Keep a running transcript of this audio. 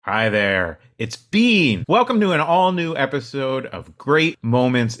Hi there, it's Bean. Welcome to an all-new episode of Great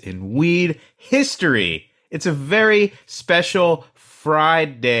Moments in Weed History. It's a very special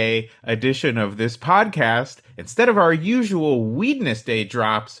Friday edition of this podcast instead of our usual Weedness Day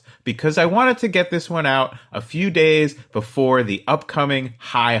drops because I wanted to get this one out a few days before the upcoming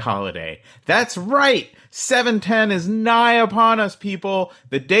high holiday. That's right! 7/10 is nigh upon us, people.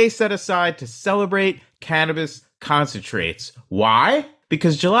 The day set aside to celebrate cannabis concentrates. Why?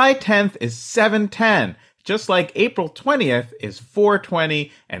 Because July 10th is 7/10, just like April 20th is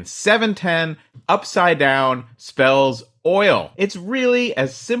 4/20, and 7/10 upside down spells oil. It's really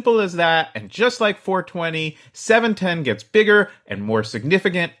as simple as that, and just like 4/20, 7/10 gets bigger and more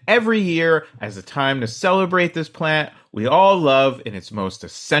significant every year as a time to celebrate this plant we all love in its most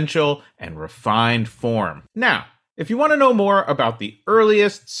essential and refined form. Now, if you want to know more about the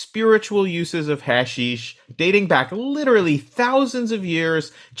earliest spiritual uses of hashish, dating back literally thousands of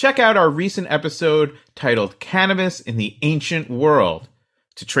years, check out our recent episode titled Cannabis in the Ancient World.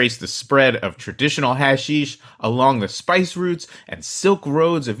 To trace the spread of traditional hashish along the spice routes and silk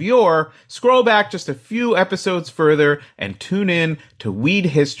roads of yore, scroll back just a few episodes further and tune in to Weed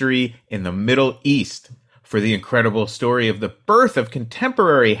History in the Middle East. For the incredible story of the birth of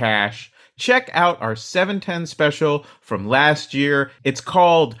contemporary hash, check out our 7/10 special from last year. It's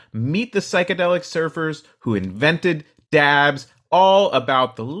called Meet the Psychedelic Surfers Who Invented Dabs, all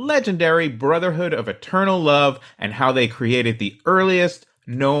about the legendary Brotherhood of Eternal Love and how they created the earliest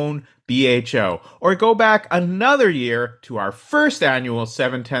known BHO. Or go back another year to our first annual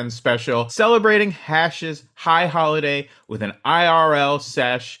 7/10 special celebrating hash's high holiday with an IRL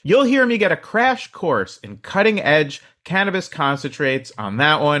sesh. You'll hear me get a crash course in cutting edge cannabis concentrates on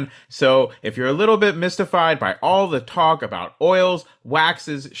that one. So if you're a little bit mystified by all the talk about oils,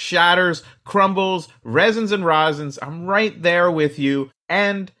 waxes, shatters, crumbles, resins, and rosins, I'm right there with you.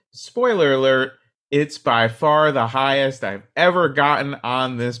 And spoiler alert, it's by far the highest I've ever gotten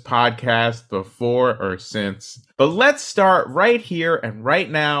on this podcast before or since. But let's start right here and right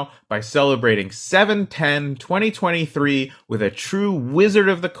now by celebrating 7/10/2023 with a true wizard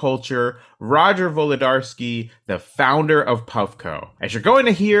of the culture, Roger Wolodarski, the founder of Puffco. As you're going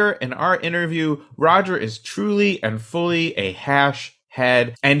to hear in our interview, Roger is truly and fully a hash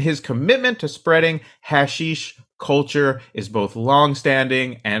head, and his commitment to spreading hashish culture is both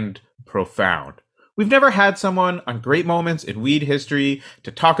long-standing and profound. We've never had someone on Great Moments in Weed History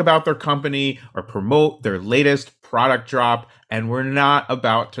to talk about their company or promote their latest product drop, and we're not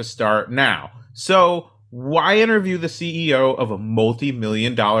about to start now. So why interview the CEO of a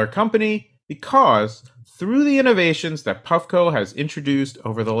multi-million-dollar company? Because through the innovations that Puffco has introduced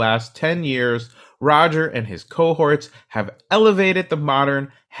over the last 10 years, Roger and his cohorts have elevated the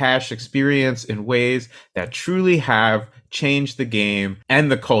modern hash experience in ways that truly have changed the game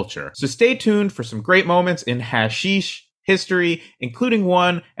and the culture. So stay tuned for some great moments in hashish history, including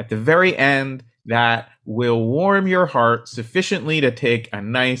one at the very end that will warm your heart sufficiently to take a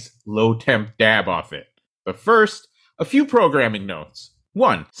nice low-temp dab off it. But first, a few programming notes.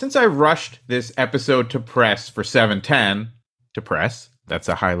 One, since I rushed this episode to press for 7/10, to press, that's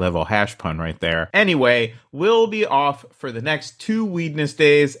a high-level hash pun right there. Anyway, we'll be off for the next 2 Weedness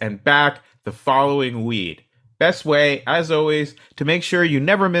days and back the following weed. Best way, as always, to make sure you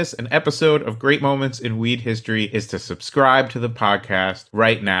never miss an episode of Great Moments in Weed History is to subscribe to the podcast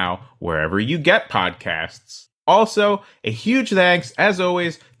right now, wherever you get podcasts. Also, a huge thanks, as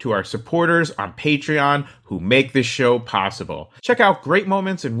always, to our supporters on Patreon who make this show possible. Check out Great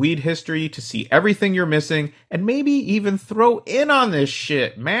Moments in Weed History to see everything you're missing and maybe even throw in on this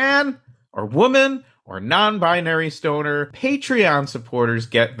shit, man or woman or non-binary stoner. Patreon supporters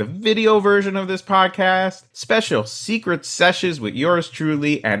get the video version of this podcast, special secret sessions with yours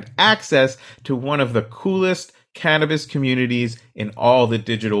truly, and access to one of the coolest cannabis communities in all the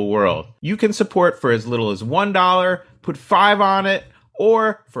digital world. You can support for as little as $1, put $5 on it,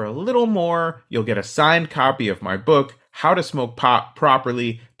 or for a little more, you'll get a signed copy of my book, How to Smoke Pot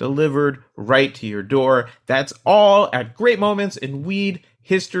Properly, delivered right to your door. That's all at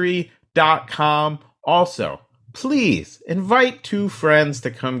greatmomentsinweedhistory.com. Also, please invite 2 friends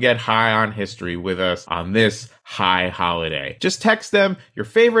to come get high on history with us on this high holiday. Just text them your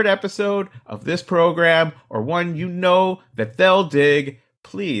favorite episode of this program or one you know that they'll dig.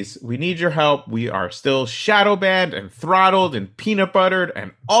 Please, we need your help. We are still shadow banned and throttled and peanut buttered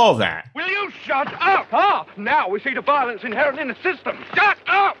and all that. Will you shut up? Now we see the violence inherent in the system. Shut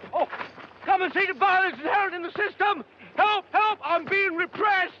up! Oh, come and see the violence inherent in the system. Help, help, I'm being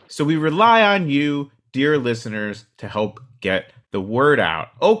repressed. So we rely on you, dear listeners, to help get the word out.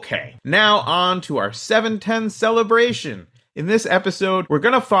 Okay, now on to our 7/10 celebration. In this episode, we're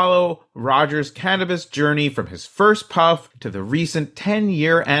going to follow Roger's cannabis journey from his first puff to the recent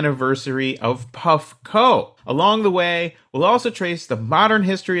 10-year anniversary of Puffco. Along the way, we'll also trace the modern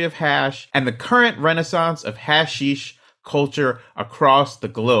history of hash and the current renaissance of hashish culture across the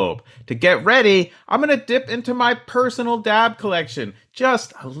globe. To get ready, I'm going to dip into my personal dab collection,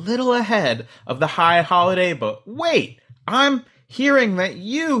 just a little ahead of the high holiday. But wait, I'm hearing that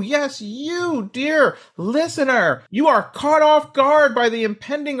you, yes, you, dear listener, you are caught off guard by the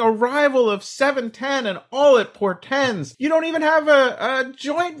impending arrival of 710 and all it portends. You don't even have a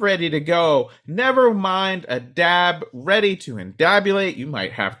joint ready to go. Never mind a dab ready to endabulate. You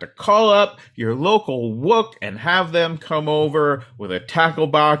might have to call up your local wook and have them come over with a tackle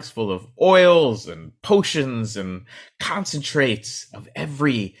box full of oils and potions and concentrates of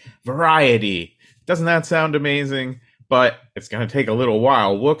every variety. Doesn't that sound amazing? But it's going to take a little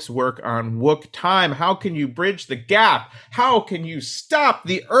while. Wooks work on Wook time. How can you bridge the gap? How can you stop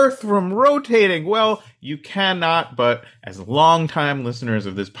the Earth from rotating? Well, you cannot, but as longtime listeners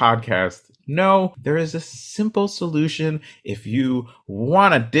of this podcast know, there is a simple solution if you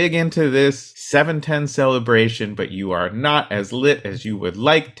want to dig into this 710 celebration, but you are not as lit as you would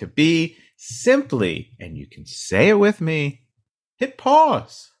like to be. Simply, and you can say it with me, hit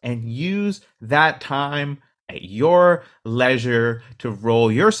pause and use that time at your leisure to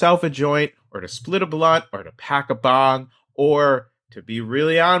roll yourself a joint or to split a blunt or to pack a bong or to be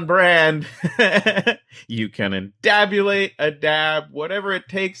really on brand. You can endabulate a dab, whatever it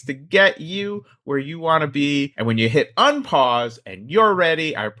takes to get you where you want to be. And when you hit unpause and you're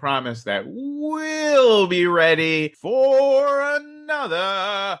ready, I promise that we'll be ready for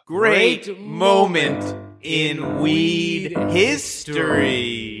another great moment in weed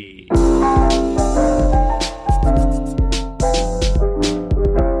history.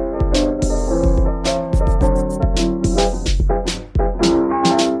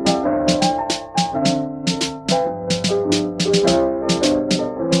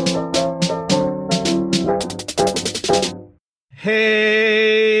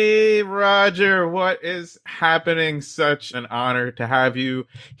 Hey, Roger, what is happening? Such an honor to have you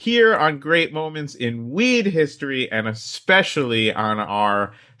here on Great Moments in Weed History, and especially on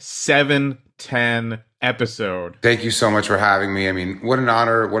our 710 episode. Thank you so much for having me. I mean, what an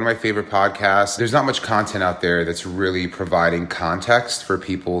honor. One of my favorite podcasts. There's not much content out there that's really providing context for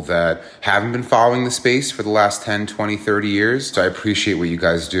people that haven't been following the space for the last 10, 20, 30 years. So I appreciate what you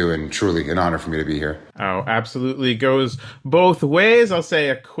guys do, and truly an honor for me to be here. Oh, absolutely. Goes both ways. I'll say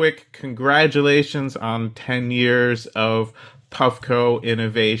a quick congratulations on 10 years of Puffco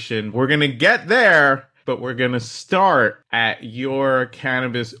innovation. We're going to get there, but we're going to start at your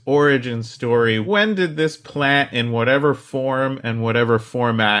cannabis origin story. When did this plant, in whatever form and whatever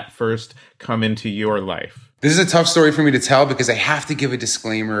format, first come into your life? This is a tough story for me to tell because I have to give a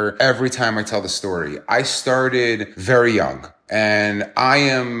disclaimer every time I tell the story. I started very young. And I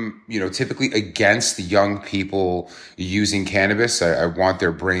am, typically against young people using cannabis. I want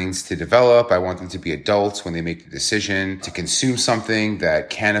their brains to develop. I want them to be adults when they make the decision to consume something that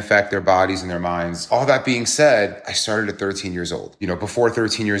can affect their bodies and their minds. All that being said, I started at 13 years old. Before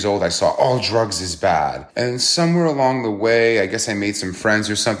 13 years old, I saw all drugs is bad. And somewhere along the way, I guess I made some friends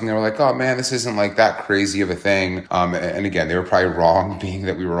or something. They were like, oh man, this isn't like that crazy of a thing. And again, they were probably wrong, being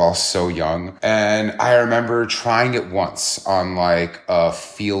that we were all so young. And I remember trying it once on like a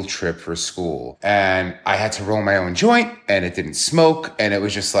field trip for school, and I had to roll my own joint, and it didn't smoke, and it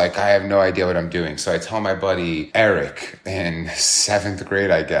was just like, I have no idea what I'm doing. So I tell my buddy Eric in 7th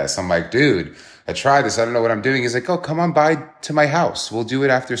grade, I guess, I'm like, dude, I tried this. I don't know what I'm doing. He's like, oh, come on by to my house. We'll do it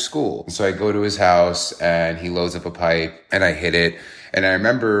after school. And so I go to his house, and he loads up a pipe, and I hit it. And I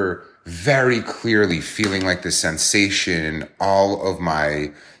remember very clearly feeling like the sensation in all of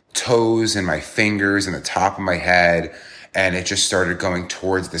my toes and my fingers and the top of my head. And it just started going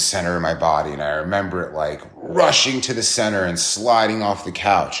towards the center of my body. And I remember it like rushing to the center and sliding off the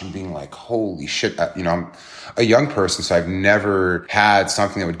couch and being like, holy shit. I'm a young person, so I've never had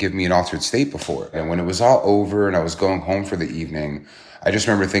something that would give me an altered state before. And when it was all over and I was going home for the evening, I just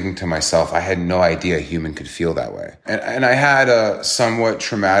remember thinking to myself, I had no idea a human could feel that way. And I had a somewhat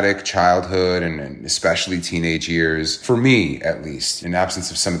traumatic childhood and especially teenage years, for me at least, in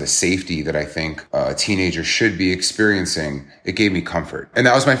absence of some of the safety that I think a teenager should be experiencing. It gave me comfort. And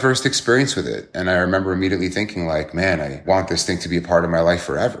that was my first experience with it. And I remember immediately thinking like, man, I want this thing to be a part of my life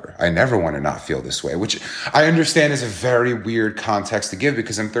forever. I never want to not feel this way, which I understand it's a very weird context to give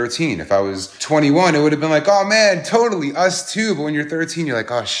because I'm 13. If I was 21, it would have been like, oh man, totally, us too. But when you're 13, you're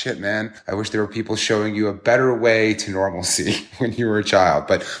like, oh shit, man, I wish there were people showing you a better way to normalcy when you were a child.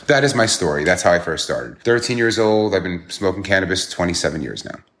 But that is my story. That's how I first started. 13 years old. I've been smoking cannabis 27 years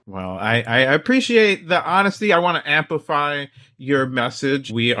now. Well, I appreciate the honesty. I want to amplify your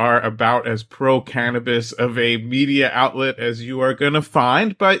message. We are about as pro-cannabis of a media outlet as you are going to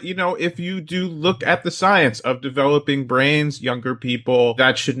find. But, you know, if you do look at the science of developing brains, younger people,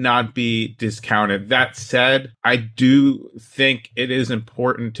 that should not be discounted. That said, I do think it is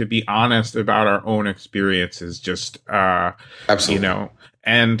important to be honest about our own experiences. Just, Absolutely. You know,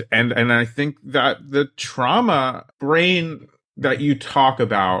 and I think that the trauma brain that you talk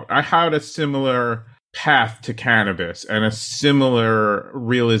about, I had a similar path to cannabis and a similar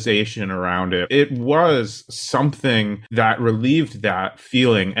realization around it. It was something that relieved that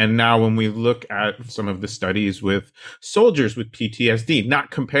feeling. And now when we look at some of the studies with soldiers with PTSD,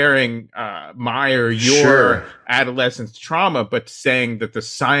 not comparing my or your adolescence trauma, but saying that the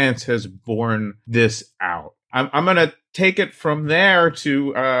science has borne this out. I'm going to take it from there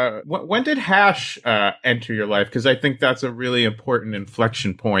to when did hash enter your life? Because I think that's a really important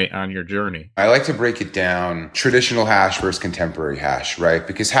inflection point on your journey. I like to break it down, traditional hash versus contemporary hash, right?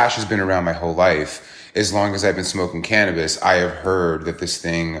 Because hash has been around my whole life. As long as I've been smoking cannabis, I have heard that this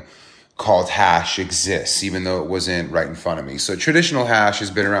thing called hash exists, even though it wasn't right in front of me. So traditional hash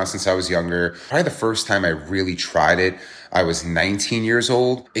has been around since I was younger. Probably the first time I really tried it, I was 19 years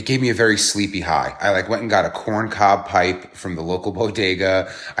old. It gave me a very sleepy high. I went and got a corn cob pipe from the local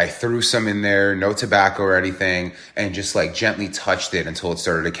bodega. I threw some in there, no tobacco or anything, and just gently touched it until it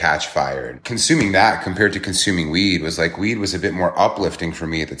started to catch fire. And consuming that compared to consuming weed was weed was a bit more uplifting for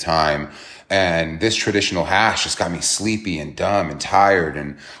me at the time. And this traditional hash just got me sleepy and dumb and tired.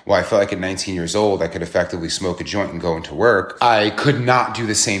 And while I felt like at 19 years old, I could effectively smoke a joint and go into work, I could not do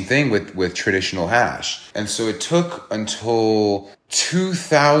the same thing with traditional hash. And so it took until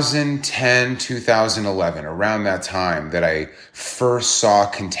 2010, 2011, around that time that I first saw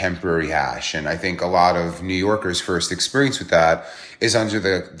contemporary hash. And I think a lot of New Yorkers' first experience with that is under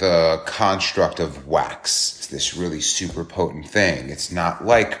the construct of wax. It's this really super potent thing. It's not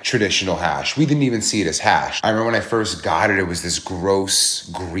like traditional hash. We didn't even see it as hash. I remember when I first got it, it was this gross,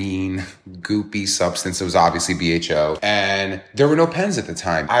 green, goopy substance. It was obviously BHO. And there were no pens at the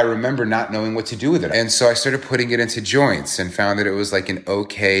time. I remember not knowing what to do with it. And so I started putting it into joints and found that it was an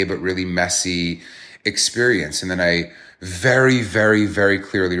okay but really messy experience. And then I very, very, very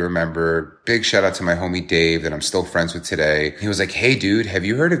clearly remember, big shout out to my homie Dave that I'm still friends with today. He was like, hey dude, have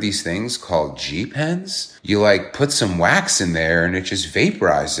you heard of these things called G pens? You put some wax in there and it just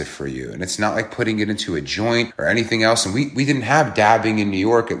vaporizes it for you. And it's not like putting it into a joint or anything else. And we didn't have dabbing in New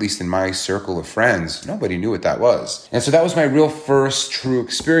York, at least in my circle of friends. Nobody knew what that was. And so that was my real first true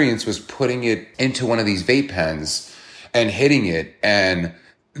experience, was putting it into one of these vape pens and hitting it. And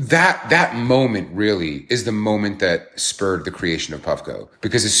that moment really is the moment that spurred the creation of Puffco.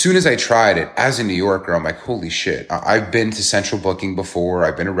 Because as soon as I tried it, as a New Yorker, I'm like, holy shit. I've been to central booking before.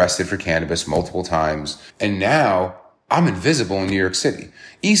 I've been arrested for cannabis multiple times. And now I'm invisible in New York City.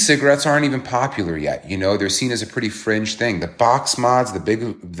 E-cigarettes aren't even popular yet. They're seen as a pretty fringe thing. The box mods, the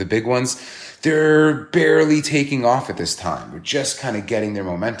big ones, they're barely taking off at this time. They're just kind of getting their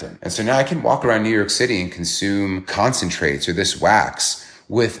momentum. And so now I can walk around New York City and consume concentrates or this wax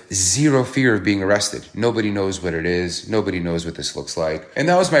with zero fear of being arrested. Nobody knows what it is. Nobody knows what this looks like. And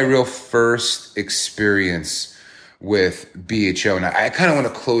that was my real first experience with BHO. And I kind of want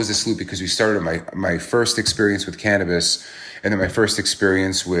to close this loop because we started my first experience with cannabis and then my first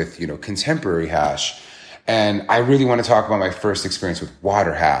experience with, contemporary hash. And I really want to talk about my first experience with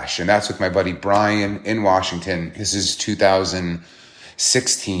water hash. And that's with my buddy Brian in Washington. This is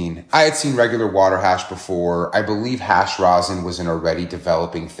 2016. I had seen regular water hash before. I believe hash rosin was an already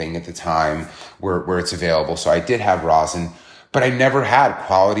developing thing at the time where it's available. So I did have rosin, but I never had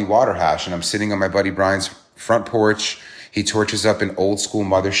quality water hash. And I'm sitting on my buddy Brian's front porch. He torches up an old school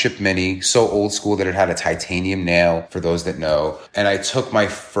Mothership Mini, so old school that it had a titanium nail, for those that know. And I took my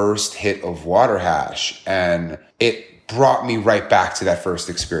first hit of water hash, and it brought me right back to that first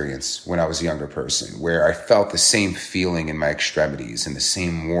experience when I was a younger person, where I felt the same feeling in my extremities and the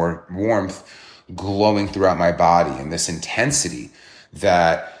same warmth glowing throughout my body, and this intensity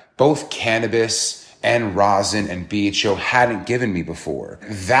that both cannabis and rosin and BHO hadn't given me before.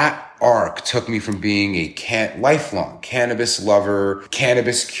 That arc took me from being a lifelong cannabis lover,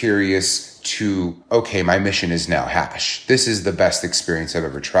 cannabis curious, to, okay, my mission is now hash. This is the best experience I've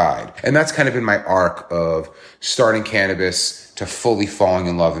ever tried. And that's kind of been my arc of starting cannabis to fully falling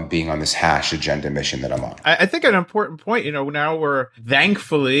in love and being on this hash agenda mission that I'm on. I think an important point, now we're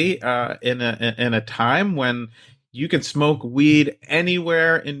thankfully in a time when you can smoke weed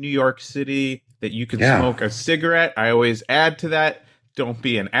anywhere in New York City, that you can smoke a cigarette. I always add to that, don't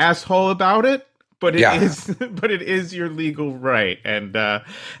be an asshole about it. But it is your legal right, but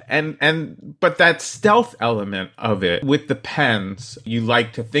that stealth element of it with the pens, you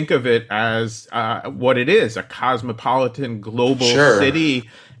like to think of it as what it is, a cosmopolitan global city,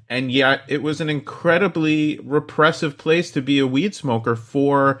 and yet it was an incredibly repressive place to be a weed smoker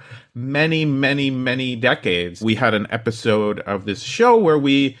for many, many, many decades. We had an episode of this show where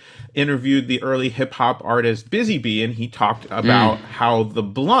we interviewed the early hip hop artist Busy Bee, and he talked about how the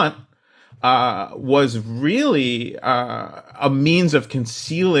blunt was really a means of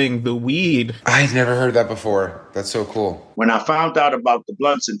concealing the weed. I'd never heard that before. That's so cool. When I found out about the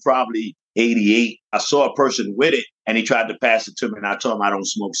blunts in probably 88, I saw a person with it and he tried to pass it to me and I told him I don't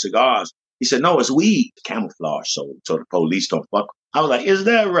smoke cigars. He said, no, it's weed. Camouflage, so the police don't fuck. I was like, is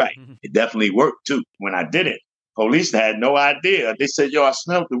that right? It definitely worked too. When I did it, police had no idea. They said, yo, I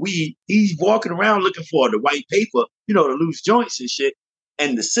smelled the weed. He's walking around looking for the white paper, the loose joints and shit.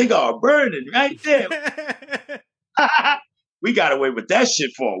 And the cigar burning right there. We got away with that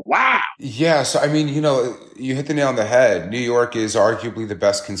shit for a while. Yeah, so I mean, you hit the nail on the head. New York is arguably the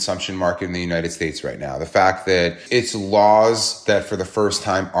best consumption market in the United States right now. The fact that it's laws that for the first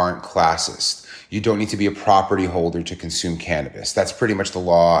time aren't classist. You don't need to be a property holder to consume cannabis. That's pretty much the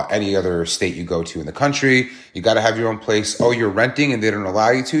law. Any other state you go to in the country, you got to have your own place. Oh, you're renting and they don't allow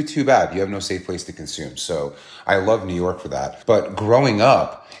you to? Too bad. You have no safe place to consume. So I love New York for that. But growing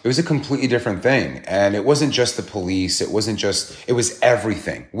up, it was a completely different thing. And it wasn't just the police. It was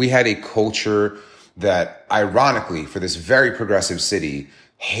everything. We had a culture that, ironically, for this very progressive city,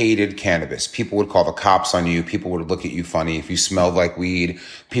 hated cannabis. People would call the cops on you. People would look at you funny. If you smelled like weed,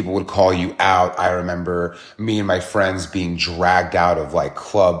 people would call you out. I remember me and my friends being dragged out of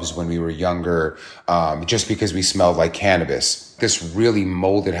clubs when we were younger, just because we smelled like cannabis. This really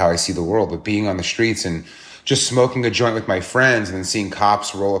molded how I see the world. But being on the streets and just smoking a joint with my friends and then seeing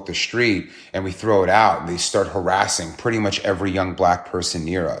cops roll up the street and we throw it out and they start harassing pretty much every young black person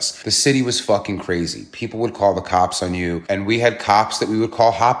near us. The city was fucking crazy. People would call the cops on you, and we had cops that we would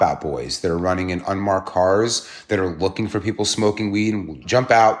call hop out boys that are running in unmarked cars that are looking for people smoking weed and will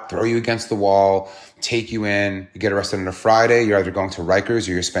jump out, throw you against the wall, take you in, you get arrested on a Friday, you're either going to Rikers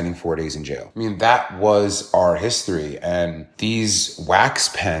or you're spending 4 days in jail. I mean, that was our history. And these wax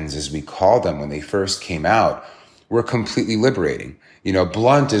pens, as we call them when they first came out, were completely liberating.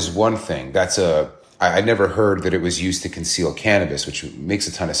 Blunt is one thing. I never heard that it was used to conceal cannabis, which makes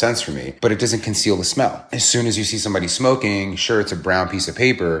a ton of sense for me, but it doesn't conceal the smell. As soon as you see somebody smoking, sure, it's a brown piece of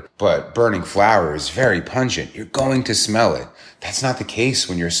paper, but burning flower is very pungent. You're going to smell it. That's not the case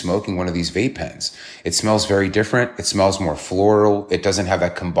when you're smoking one of these vape pens. It smells very different. It smells more floral. It doesn't have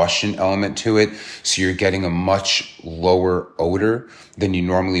that combustion element to it. So you're getting a much lower odor than you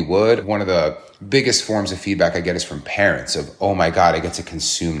normally would. One of the biggest forms of feedback I get is from parents of, oh my God, I get to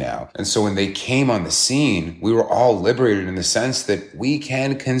consume now. And so when they came on the scene, we were all liberated in the sense that we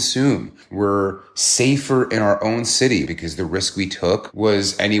can consume. We're safer in our own city because the risk we took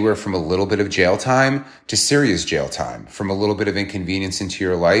was anywhere from a little bit of jail time to serious jail time, from a little bit of inconvenience into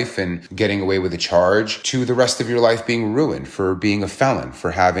your life and getting away with a charge to the rest of your life being ruined for being a felon,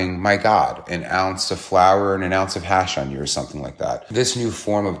 for having, my God, an ounce of flour and an ounce of hash on you or something like that. This new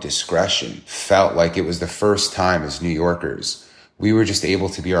form of discretion felt like it was the first time as New Yorkers we were just able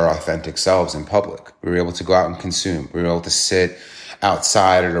to be our authentic selves in public. We were able to go out and consume. We were able to sit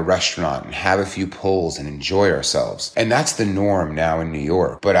outside at a restaurant and have a few pulls and enjoy ourselves. And that's the norm now in New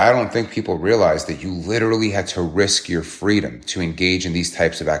York. But I don't think people realize that you literally had to risk your freedom to engage in these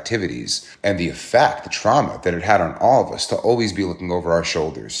types of activities. And the effect, the trauma that it had on all of us to always be looking over our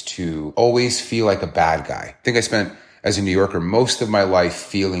shoulders, to always feel like a bad guy. I think I spent, as a New Yorker, most of my life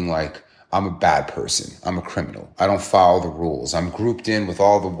feeling like I'm a bad person. I'm a criminal. I don't follow the rules. I'm grouped in with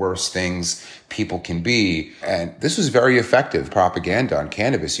all the worst things people can be. And this was very effective propaganda on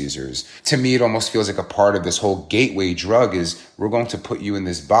cannabis users. To me, it almost feels like a part of this whole gateway drug is we're going to put you in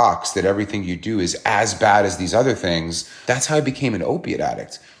this box that everything you do is as bad as these other things. That's how I became an opiate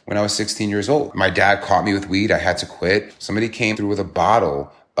addict when I was 16 years old. My dad caught me with weed. I had to quit. Somebody came through with a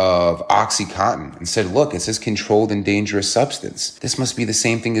bottle of OxyContin and said, look, it says controlled and dangerous substance. This must be the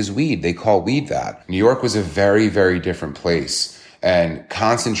same thing as weed. They call weed that. New York was a very, very different place. And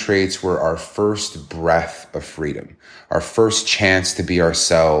concentrates were our first breath of freedom, our first chance to be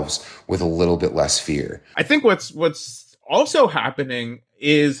ourselves with a little bit less fear. I think what's also happening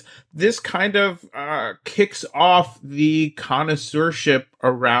is this kind of kicks off the connoisseurship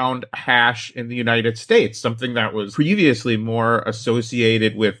around hash in the United States, something that was previously more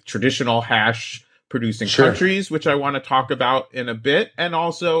associated with traditional hash producing countries, which I want to talk about in a bit, and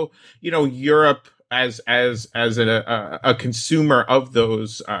also, Europe as a consumer of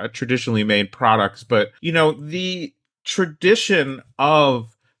those traditionally made products. But the tradition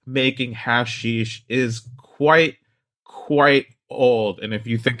of making hashish is quite old. And if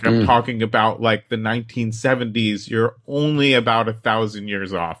you think I'm talking about like the 1970s, you're only about 1,000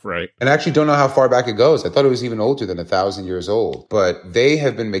 years off, right? And I actually don't know how far back it goes. I thought it was even older than 1,000 years old. But they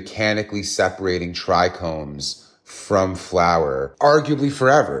have been mechanically separating trichomes from flower, arguably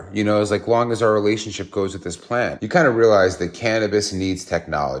forever, as long as our relationship goes with this plant. You kind of realize that cannabis needs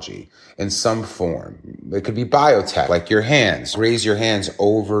technology in some form. It could be biotech, like your hands. Raise your hands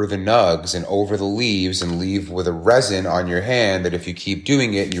over the nugs and over the leaves and leave with a resin on your hand that if you keep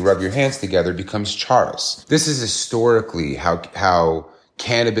doing it and you rub your hands together, it becomes charas. This is historically how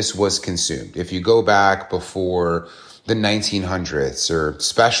cannabis was consumed. If you go back before the 1900s, or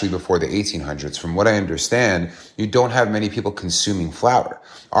especially before the 1800s, from what I understand, you don't have many people consuming flower.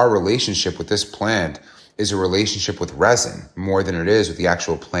 Our relationship with this plant is a relationship with resin more than it is with the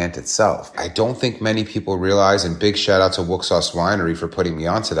actual plant itself. I don't think many people realize, and big shout out to Wuxos Winery for putting me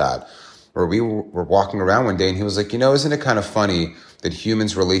onto that, where we were walking around one day and he was like, isn't it kind of funny that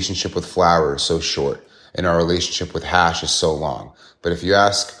humans' relationship with flower is so short and our relationship with hash is so long? But if you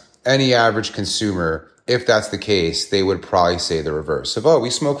ask any average consumer, if that's the case, they would probably say the reverse of, we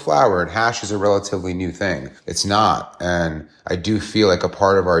smoke flower and hash is a relatively new thing. It's not. And I do feel like a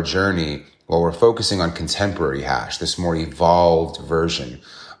part of our journey, while we're focusing on contemporary hash, this more evolved version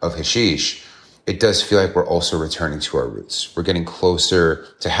of hashish, it does feel like we're also returning to our roots. We're getting closer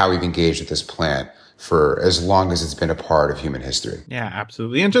to how we've engaged with this plant for as long as it's been a part of human history. Yeah,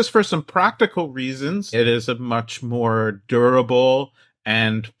 absolutely. And just for some practical reasons, it is a much more durable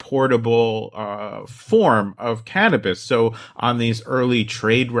and portable form of cannabis. So on these early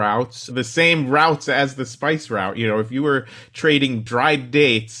trade routes, the same routes as the spice route, if you were trading dried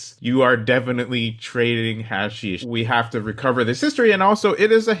dates, you are definitely trading hashish. We have to recover this history. And also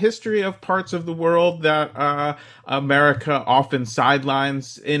it is a history of parts of the world that America often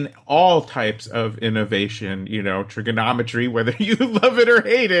sidelines in all types of innovation. Trigonometry, whether you love it or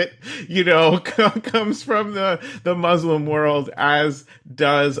hate it, comes from the Muslim world, as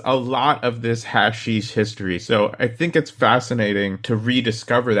does a lot of this hashish history. So I think it's fascinating to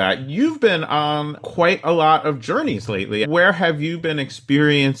rediscover that. You've been on quite a lot of journeys lately. Where have you been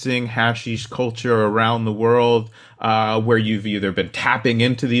experiencing hashish culture around the world, where you've either been tapping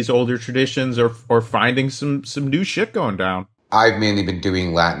into these older traditions or finding some new shit going down? I've mainly been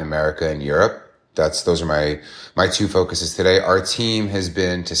doing Latin America and Europe. Those are my two focuses today. Our team has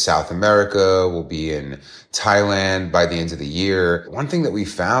been to South America. We'll be in Thailand by the end of the year. One thing that we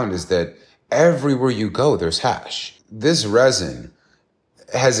found is that everywhere you go, there's hash. This resin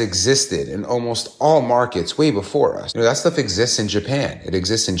has existed in almost all markets way before us. That stuff exists in Japan. It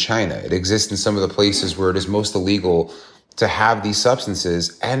exists in China. It exists in some of the places where it is most illegal to have these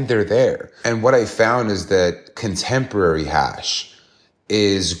substances, and they're there. And what I found is that contemporary hash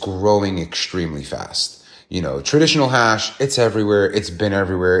is growing extremely fast. Traditional hash, it's everywhere. It's been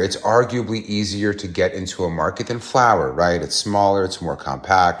everywhere. It's arguably easier to get into a market than flower, right? It's smaller. It's more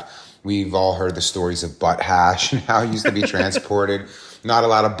compact. We've all heard the stories of butt hash and how it used to be transported. Not a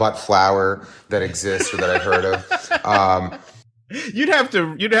lot of butt flower that exists or that I've heard of. You'd have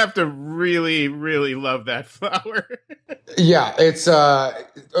to really, really love that flower. Yeah, it's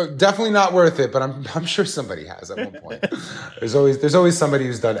definitely not worth it, but I'm sure somebody has at one point. There's always somebody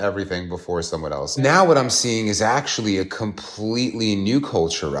who's done everything before someone else. Now what I'm seeing is actually a completely new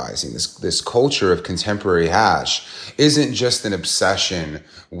culture rising. This culture of contemporary hash isn't just an obsession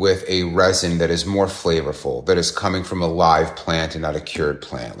with a resin that is more flavorful, that is coming from a live plant and not a cured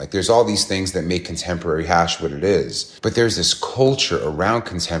plant. Like there's all these things that make contemporary hash what it is, but there's this culture around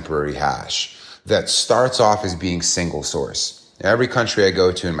contemporary hash that starts off as being single source. Every country I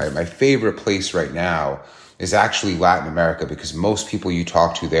go to, and my favorite place right now is actually Latin America, because most people you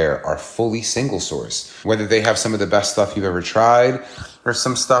talk to there are fully single source. Whether they have some of the best stuff you've ever tried or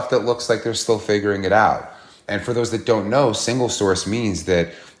some stuff that looks like they're still figuring it out. And for those that don't know, single source means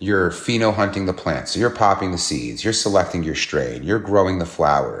that you're pheno-hunting the plants. So you're popping the seeds, you're selecting your strain, you're growing the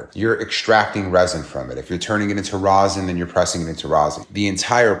flower, you're extracting resin from it. If you're turning it into rosin, then you're pressing it into rosin. The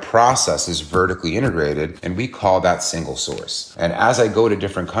entire process is vertically integrated, and we call that single source. And as I go to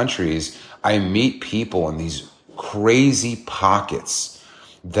different countries, I meet people in these crazy pockets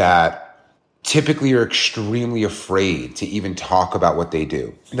that typically are extremely afraid to even talk about what they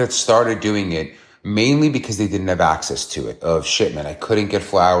do, that started doing it mainly because they didn't have access to it. Of shit, man, I couldn't get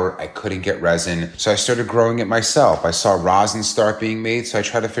flour, I couldn't get resin. So I started growing it myself. I saw rosin start being made, so I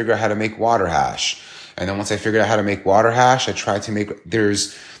tried to figure out how to make water hash. And then once I figured out how to make water hash, I tried to make,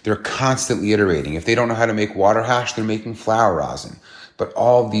 they're constantly iterating. If they don't know how to make water hash, they're making flour rosin. But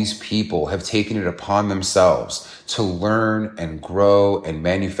all these people have taken it upon themselves to learn and grow and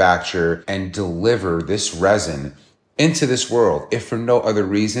manufacture and deliver this resin into this world, if for no other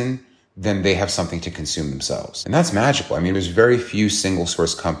reason then they have something to consume themselves. And that's magical. I mean, there's very few single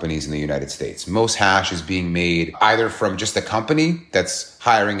source companies in the United States. Most hash is being made either from just a company that's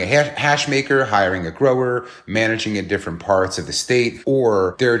hiring a hash maker, hiring a grower, managing in different parts of the state,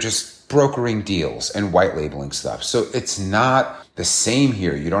 or they're just brokering deals and white labeling stuff. So it's not the same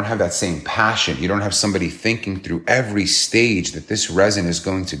here. You don't have that same passion. You don't have somebody thinking through every stage that this resin is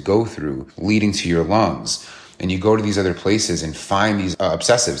going to go through leading to your lungs. And you go to these other places and find these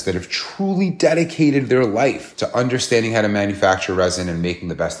obsessives that have truly dedicated their life to understanding how to manufacture resin and making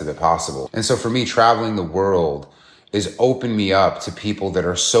the best of it possible. And so for me, traveling the world is opened me up to people that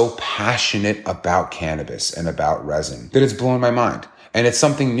are so passionate about cannabis and about resin that it's blowing my mind. And it's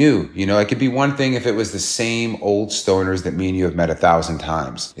something new. You know, it could be one thing if it was the same old stoners that me and you have met 1,000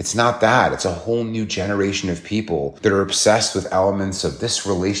 times. It's not that. It's a whole new generation of people that are obsessed with elements of this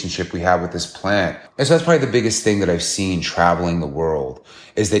relationship we have with this plant. And so that's probably the biggest thing that I've seen traveling the world,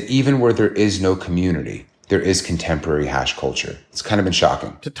 is that even where there is no community, there is contemporary hash culture. It's kind of been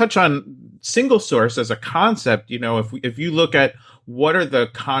shocking. To touch on single source as a concept, you know, if you look at what are the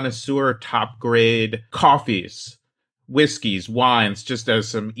connoisseur top grade coffees, whiskeys, wines, just as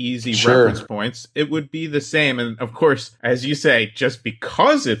some easy reference points, it would be the same. And of course, as you say, just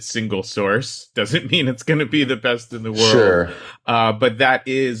because it's single source doesn't mean it's going to be the best in the world. Sure. But that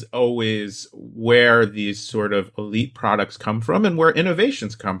is always where these sort of elite products come from and where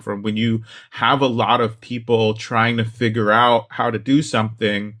innovations come from. When you have a lot of people trying to figure out how to do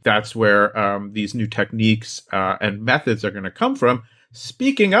something, that's where these new techniques and methods are going to come from.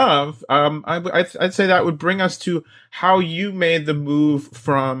 Speaking of, I'd say that would bring us to how you made the move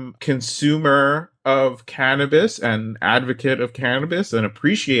from consumer of cannabis and advocate of cannabis and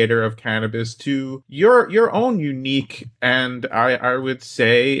appreciator of cannabis to your own unique and I would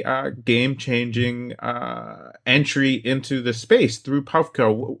say game-changing entry into the space through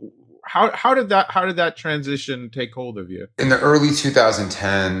Puffco. How did that transition take hold of you? In the early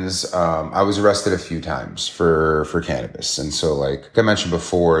 2010s, I was arrested a few times for cannabis. And so, like I mentioned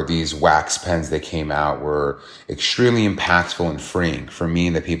before, these wax pens that came out were extremely impactful and freeing for me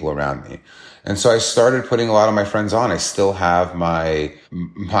and the people around me. And so I started putting a lot of my friends on. I still have my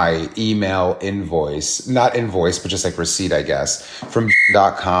email invoice, not invoice, but just like receipt, I guess, from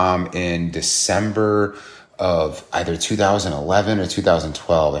 .com in December of either 2011 or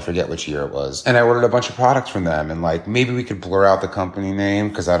 2012. I forget which year it was. And I ordered a bunch of products from them. And like, maybe we could blur out the company name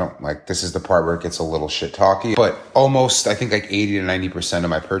because I don't like, this is the part where it gets a little shit talky. But almost, I think like 80 to 90% of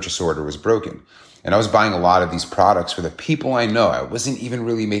my purchase order was broken. And I was buying a lot of these products for the people I know. I wasn't even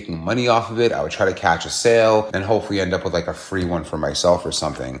really making money off of it. I would try to catch a sale and hopefully end up with like a free one for myself or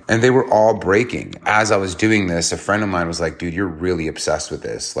something. And they were all breaking. As I was doing this, a friend of mine was like, dude, you're really obsessed with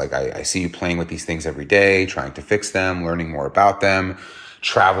this. Like, I see you playing with these things every day, trying to fix them, learning more about them,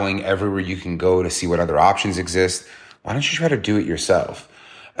 traveling everywhere you can go to see what other options exist. Why don't you try to do it yourself?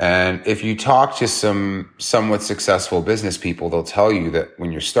 And if you talk to some somewhat successful business people, they'll tell you that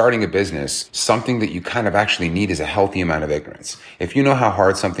when you're starting a business, something that you kind of actually need is a healthy amount of ignorance. If you know how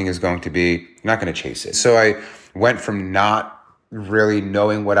hard something is going to be, you're not going to chase it. So I went from not really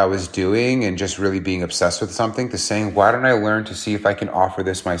knowing what I was doing and just really being obsessed with something to saying, why don't I learn to see if I can offer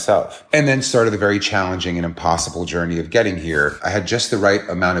this myself? And then started the very challenging and impossible journey of getting here. I had just the right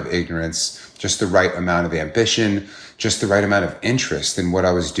amount of ignorance, just the right amount of ambition, just the right amount of interest in what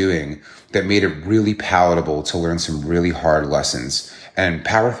I was doing that made it really palatable to learn some really hard lessons and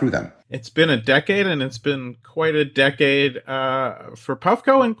power through them. It's been a decade, and it's been quite a decade for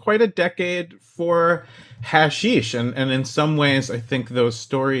Puffco and quite a decade for hashish. And in some ways, I think those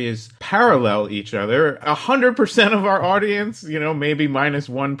stories parallel each other. 100% of our audience, maybe minus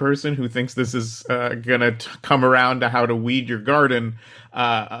one person who thinks this is going to come around to how to weed your garden,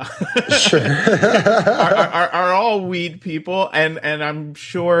 Sure. are all weed people, and I'm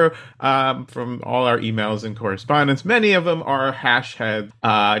sure from all our emails and correspondence, many of them are hash heads,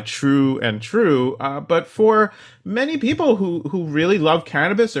 true. But for many people who really love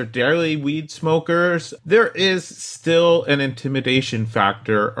cannabis or daily weed smokers, there is still an intimidation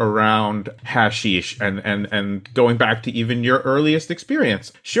factor around hashish, and going back to even your earliest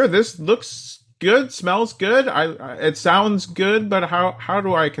experience. Sure, this looks good, smells good, it sounds good, but how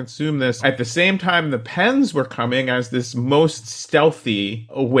do I consume this? At the same time, the pens were coming as this most stealthy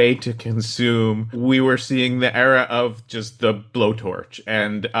way to consume. We were seeing the era of just the blowtorch,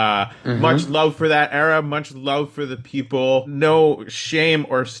 and much love for that era, much love for the people, no shame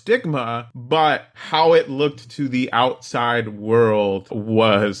or stigma, but how it looked to the outside world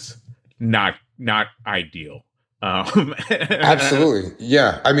was not ideal. Absolutely.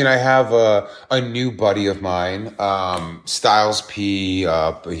 Yeah. I mean, I have a new buddy of mine, Styles P.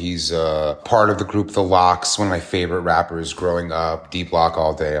 He's part of the group The Locks, one of my favorite rappers growing up, Deep Lock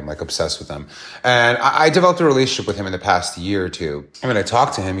all day. I'm like obsessed with him. And I developed a relationship with him in the past year or two. I mean, I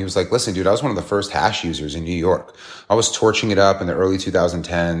talked to him. He was like, listen, dude, I was one of the first hash users in New York. I was torching it up in the early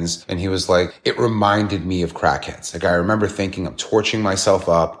 2010s. And he was like, it reminded me of crackheads. Like, I remember thinking I'm torching myself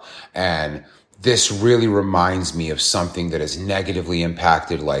up, and this really reminds me of something that has negatively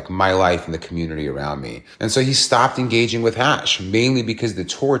impacted like my life and the community around me. And so he stopped engaging with hash, mainly because the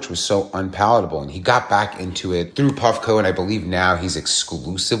torch was so unpalatable. And he got back into it through Puffco. And I believe now he's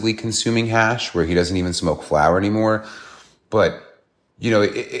exclusively consuming hash, where he doesn't even smoke flower anymore. But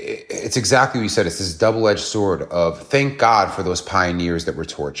it's exactly what you said. It's this double-edged sword of thank God for those pioneers that were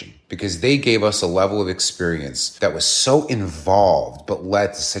torching, because they gave us a level of experience that was so involved but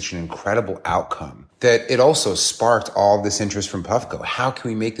led to such an incredible outcome that it also sparked all this interest from Puffco. How can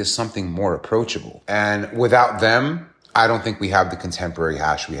we make this something more approachable? And without them, I don't think we have the contemporary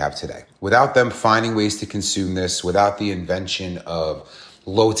hash we have today. Without them finding ways to consume this, without the invention of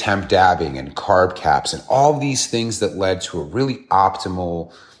low temp dabbing and carb caps and all these things that led to a really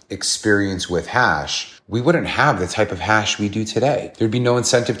optimal experience with hash, we wouldn't have the type of hash we do today. There'd be no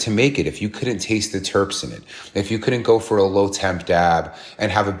incentive to make it if you couldn't taste the terps in it, if you couldn't go for a low temp dab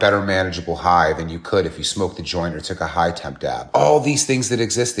and have a better manageable high than you could if you smoked a joint or took a high temp dab. All these things that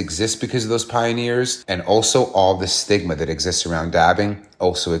exist because of those pioneers, and also all the stigma that exists around dabbing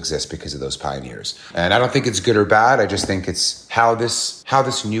also exists because of those pioneers. And I don't think it's good or bad. I just think it's how this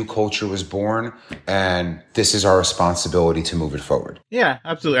new culture was born, and this is our responsibility to move it forward. Yeah,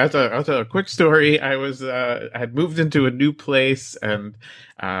 absolutely. I'll tell a quick story. I had moved into a new place and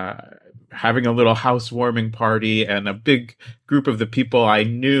having a little housewarming party, and a big group of the people I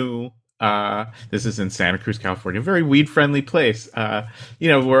knew. This is in Santa Cruz, California, a very weed friendly place.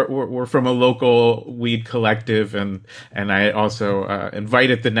 We're from a local weed collective, and I also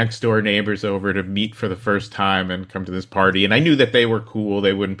invited the next door neighbors over to meet for the first time and come to this party. And I knew that they were cool;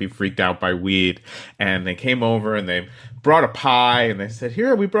 they wouldn't be freaked out by weed. And they came over and they brought a pie, and they said,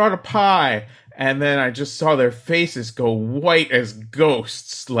 "Here, we brought a pie." And then I just saw their faces go white as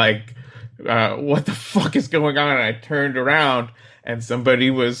ghosts, like, what the fuck is going on? And I turned around, and somebody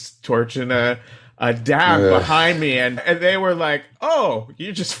was torching a dab behind me, and they were like, "Oh,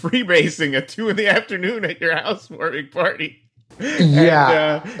 you're just freebasing at 2 p.m. at your housewarming party."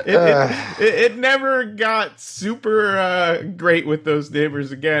 Yeah. And, it never got super great with those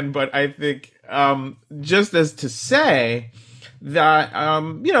neighbors again, but I think just as to say that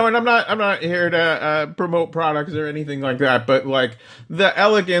and I'm not here to promote products or anything like that, but like the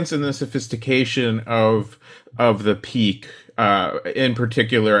elegance and the sophistication of the Peak in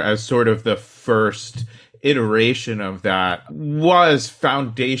particular, as sort of the first iteration of that, was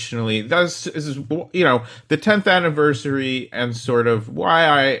foundationally, this is the 10th anniversary, and sort of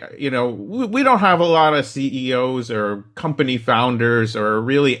why we don't have a lot of CEOs or company founders or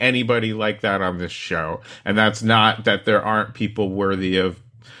really anybody like that on this show. And that's not that there aren't people worthy of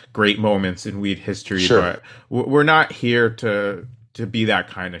great moments in weed history, sure, but we're not here to be that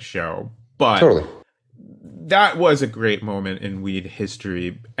kind of show. But totally, that was a great moment in weed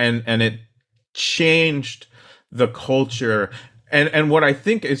history, and it changed the culture. And what I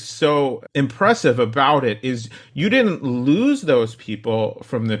think is so impressive about it is you didn't lose those people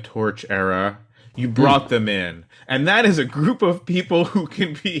from the torch era. you brought them in. And that is a group of people who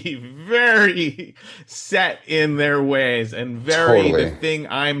can be very set in their ways and very, Totally. the thing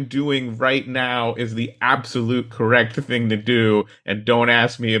I'm doing right now is the absolute correct thing to do. And don't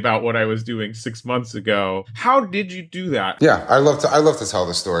ask me about what I was doing 6 months ago. How did you do that? Yeah, I love to tell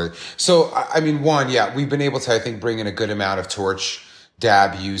the story. So, I mean, one, yeah, we've been able to, I think, bring in a good amount of Torch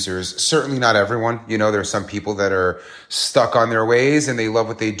dab users. Certainly not everyone. You know, there are some people that are stuck on their ways and they love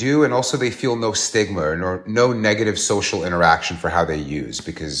what they do. And also they feel no stigma or no negative social interaction for how they use,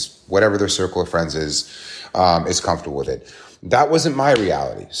 because whatever their circle of friends is comfortable with it. That wasn't my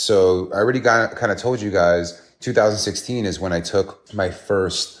reality. So I already kind of told you guys, 2016 is when I took my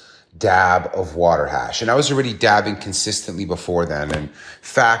first dab of water hash. And I was already dabbing consistently before then. And in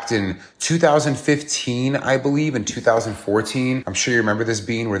fact, in 2015, I believe, in 2014, I'm sure you remember this,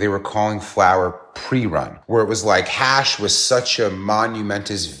 Bean, where they were calling flower pre-run, where it was like hash was such a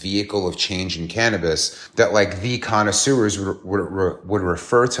monumentous vehicle of change in cannabis that like the connoisseurs would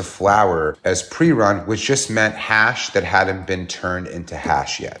refer to flower as pre-run, which just meant hash that hadn't been turned into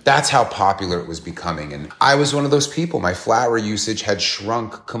hash yet. That's how popular it was becoming. And I was one of those people. My flower usage had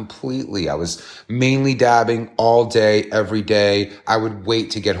shrunk completely. I was mainly dabbing all day, every day. I would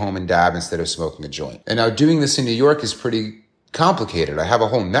wait to get home and dab instead of smoking a joint. And now doing this in New York is pretty complicated. I have a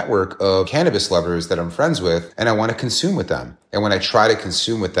whole network of cannabis lovers that I'm friends with, and I want to consume with them. And when I try to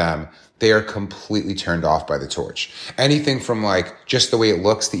consume with them, they are completely turned off by the Torch. Anything from like just the way it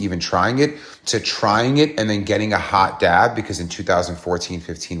looks to even trying it, to trying it and then getting a hot dab, because in 2014,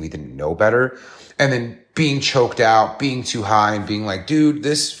 15, we didn't know better. And then being choked out, being too high and being like, dude,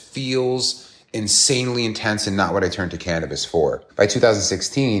 this feels insanely intense and not what I turned to cannabis for. By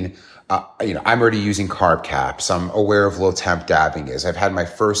 2016, I'm already using carb caps. I'm aware of low temp dabbing is. I've had my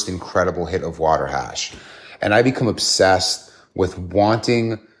first incredible hit of water hash. And I become obsessed with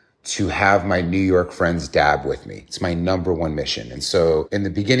wanting to have my New York friends dab with me. It's my number one mission. And so in the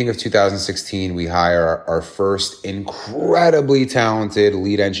beginning of 2016, we hire our first incredibly talented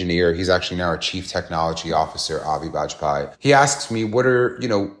lead engineer. He's actually now our chief technology officer, Avi Bajpai. He asks me, what do you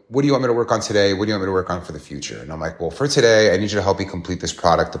want me to work on today? What do you want me to work on for the future? And I'm like, well, for today, I need you to help me complete this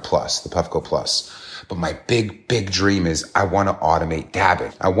product, the Puffco Plus. But my big dream is I want to automate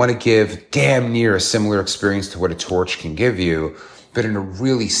dabbing. I want to give damn near a similar experience to what a Torch can give you, but in a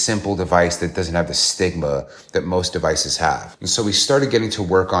really simple device that doesn't have the stigma that most devices have. And so we started getting to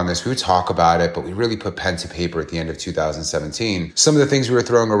work on this. We would talk about it, but we really put pen to paper at the end of 2017. Some of the things we were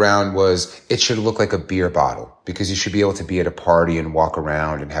throwing around was it should look like a beer bottle, because you should be able to be at a party and walk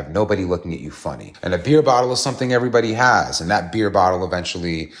around and have nobody looking at you funny. And a beer bottle is something everybody has. And that beer bottle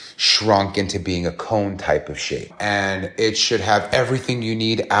eventually shrunk into being a cone type of shape. And it should have everything you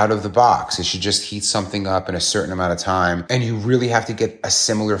need out of the box. It should just heat something up in a certain amount of time. And you really have to get a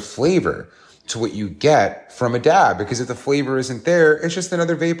similar flavor to what you get from a dab, because if the flavor isn't there, it's just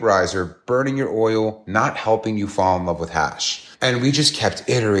another vaporizer burning your oil, not helping you fall in love with hash. And we just kept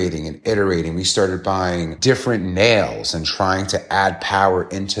iterating and iterating. We started buying different nails and trying to add power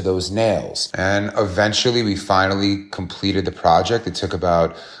into those nails. And eventually we finally completed the project. It took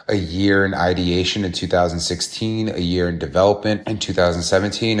about a year in ideation in 2016, a year in development in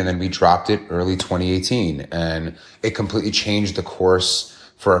 2017, and then we dropped it early 2018. And it completely changed the course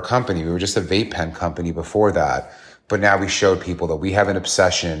for our company. We were just a vape pen company before that. But now we showed people that we have an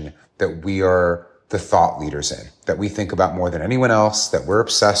obsession that we are the thought leaders in, that we think about more than anyone else, that we're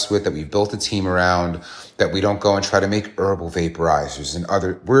obsessed with, that we built a team around, that we don't go and try to make herbal vaporizers and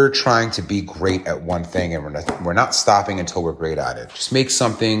we're trying to be great at one thing, and we're not stopping until we're great at it. Just make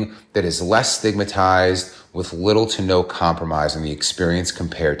something that is less stigmatized with little to no compromise in the experience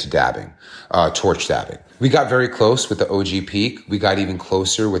compared to dabbing, torch dabbing. We got very close with the OG Peak. We got even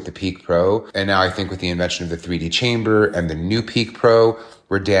closer with the Peak Pro. And now I think with the invention of the 3D chamber and the new Peak Pro,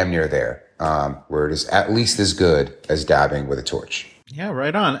 we're damn near there. Where it is at least as good as dabbing with a torch. Yeah,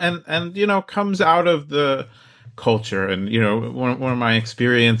 right on. And comes out of the culture. And, one of my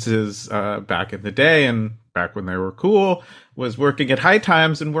experiences back in the day and back when they were cool was working at High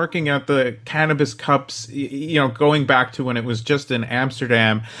Times and working at the Cannabis Cups, going back to when it was just in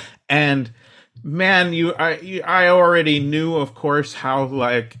Amsterdam. And man, I already knew, of course,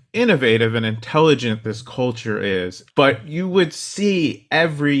 how innovative and intelligent this culture is. But you would see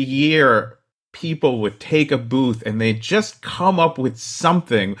every year people would take a booth and they just come up with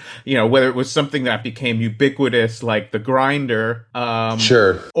something, whether it was something that became ubiquitous, like the grinder,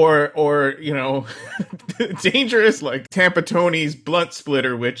 sure, or dangerous like Tampa Tony's blunt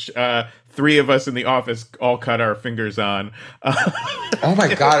splitter, which three of us in the office all cut our fingers on. Oh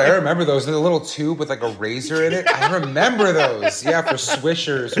my God, I remember those. The little tube with like a razor in it. I remember those. Yeah, for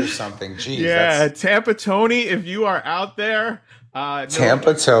swishers or something. Jeez. Yeah, Tampa Tony, if you are out there.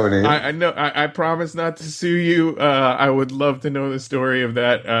 Tampa Tony. I know. I promise not to sue you. I would love to know the story of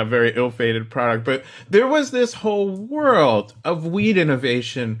that very ill-fated product. But there was this whole world of weed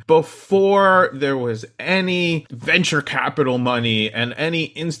innovation before there was any venture capital money and any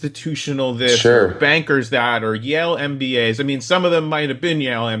institutional this or bankers that or Yale MBAs. I mean, some of them might have been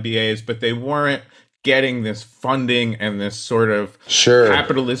Yale MBAs, but they weren't getting this funding and this sort of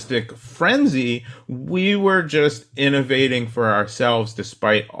capitalistic frenzy. We were just innovating for ourselves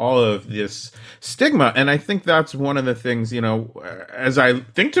despite all of this stigma. And I think that's one of the things, you know, as I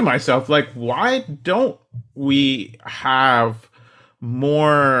think to myself, like, why don't we have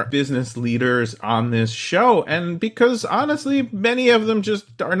more business leaders on this show? And because honestly, many of them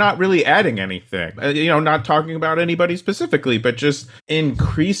just are not really adding anything, you know, not talking about anybody specifically, but just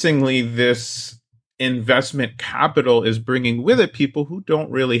increasingly this investment capital is bringing with it people who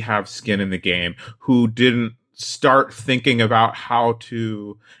don't really have skin in the game, who didn't start thinking about how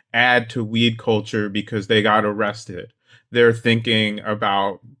to add to weed culture because they got arrested. They're thinking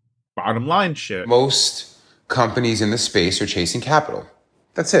about bottom line shit. Most companies in the space are chasing capital.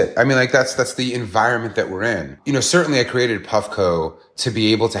 That's it. I mean, like, that's the environment that we're in. You know, certainly I created Puffco to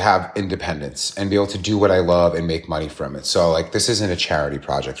be able to have independence and be able to do what I love and make money from it. So, like, this isn't a charity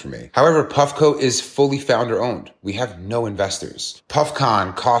project for me. However, Puffco is fully founder owned. We have no investors.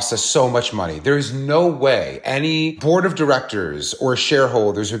 PuffCon costs us so much money. There is no way any board of directors or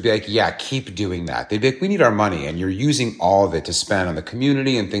shareholders would be like, yeah, keep doing that. They'd be like, we need our money, and you're using all of it to spend on the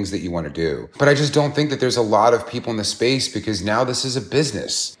community and things that you want to do. But I just don't think that there's a lot of people in the space, because now this is a business.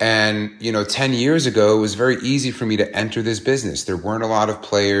 And, you know, 10 years ago, it was very easy for me to enter this business. There weren't a lot of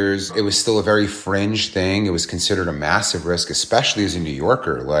players. It was still a very fringe thing. It was considered a massive risk, especially as a New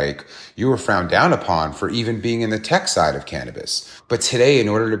Yorker. Like, you were frowned down upon for even being in the tech side of cannabis. But today, in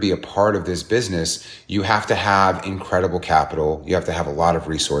order to be a part of this business, you have to have incredible capital. You have to have a lot of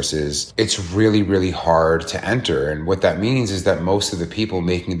resources. It's really, really hard to enter. And what that means is that most of the people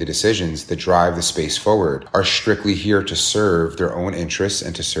making the decisions that drive the space forward are strictly here to serve their own interests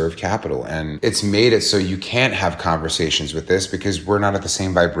and to serve capital. And it's made it so you can't have conversations with this because we're not at the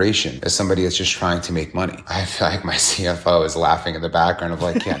same vibration as somebody that's just trying to make money. I feel like my CFO is laughing in the background of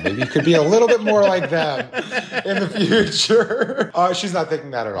like, yeah, maybe you could be a little bit more like them in the future. She's not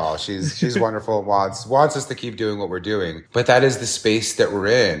thinking that at all. She's wonderful, wants us to keep doing what we're doing. But that is the space that we're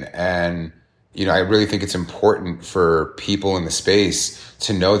in. And, you know, I really think it's important for people in the space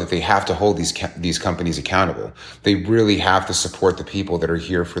to know that they have to hold these companies accountable. They really have to support the people that are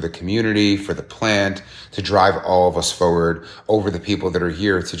here for the community, for the plant, to drive all of us forward over the people that are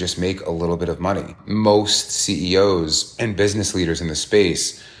here to just make a little bit of money. Most CEOs and business leaders in the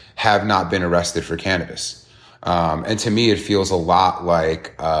space have not been arrested for cannabis. And to me, it feels a lot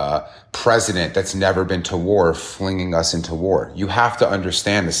like a president that's never been to war flinging us into war. You have to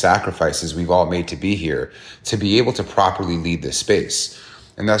understand the sacrifices we've all made to be here to be able to properly lead this space.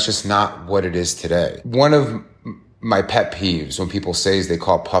 And that's just not what it is today. One of my pet peeves when people say is they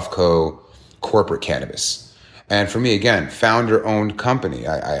call Puffco corporate cannabis. And for me, again, founder-owned company.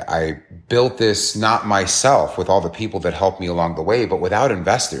 I built this not myself with all the people that helped me along the way, but without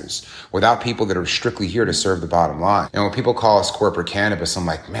investors, without people that are strictly here to serve the bottom line. And when people call us corporate cannabis, I'm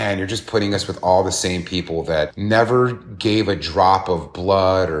like, man, you're just putting us with all the same people that never gave a drop of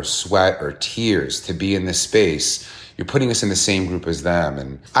blood or sweat or tears to be in this space. You're putting us in the same group as them.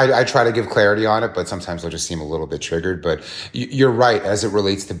 And I try to give clarity on it, but sometimes I'll just seem a little bit triggered. But you're right, as it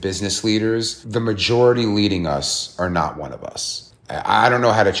relates to business leaders, the majority leading us are not one of us. I don't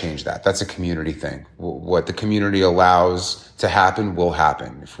know how to change that. That's a community thing. What the community allows to happen will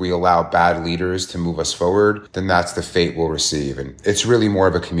happen. If we allow bad leaders to move us forward, then that's the fate we'll receive. And it's really more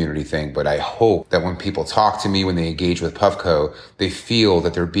of a community thing. But I hope that when people talk to me, when they engage with Puffco, they feel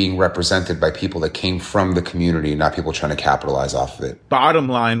that they're being represented by people that came from the community, not people trying to capitalize off of it. Bottom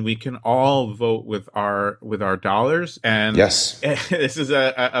line, we can all vote with our dollars. And yes, this is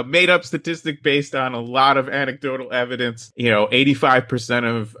a made up statistic based on a lot of anecdotal evidence. You know, 85%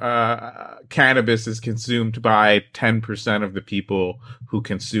 of cannabis is consumed by 10% of the people who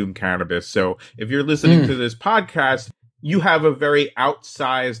consume cannabis. So if you're listening to this podcast, you have a very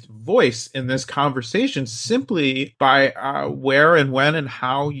outsized voice in this conversation simply by where and when and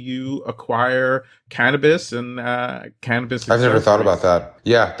how you acquire cannabis and cannabis accessories. I've never thought about that.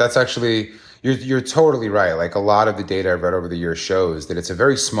 Yeah, that's actually, You're totally right. Like a lot of the data I've read over the years shows that it's a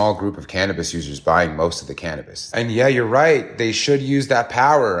very small group of cannabis users buying most of the cannabis. And yeah, you're right. They should use that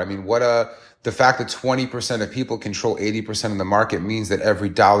power. I mean, the fact that 20% of people control 80% of the market means that every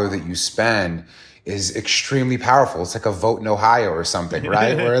dollar that you spend is extremely powerful. It's like a vote in Ohio or something,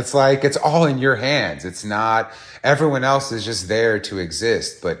 right? Where it's like, it's all in your hands. It's not, everyone else is just there to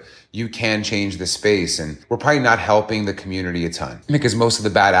exist, but you can change the space. And we're probably not helping the community a ton because most of the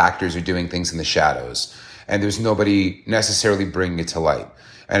bad actors are doing things in the shadows and there's nobody necessarily bringing it to light.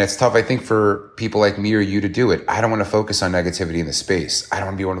 And it's tough, I think, for people like me or you to do it. I don't want to focus on negativity in the space. I don't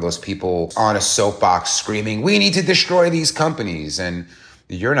want to be one of those people on a soapbox screaming, we need to destroy these companies. And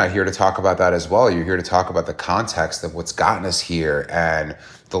you're not here to talk about that as well. You're here to talk about the context of what's gotten us here and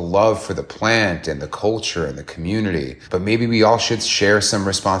the love for the plant and the culture and the community. But maybe we all should share some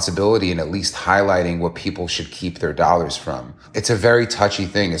responsibility in at least highlighting what people should keep their dollars from. It's a very touchy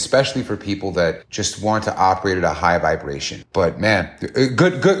thing, especially for people that just want to operate at a high vibration. But man,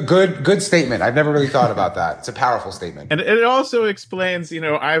 good statement. I've never really thought about that. It's a powerful statement. And it also explains,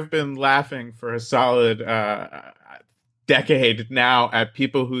 I've been laughing for a solid decade now at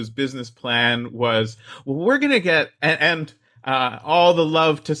people whose business plan was, well, we're going to get, and all the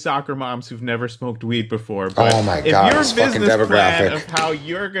love to soccer moms who've never smoked weed before. But oh my God, if this your fucking business plan demographic of how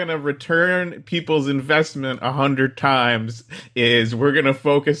you're going to return people's investment 100 times is we're going to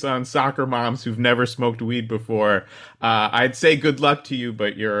focus on soccer moms who've never smoked weed before, I'd say good luck to you,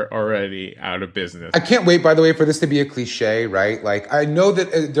 but you're already out of business. I can't wait, by the way, for this to be a cliche, right? Like, I know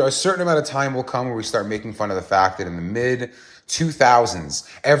that a certain amount of time will come where we start making fun of the fact that in the mid 2000s,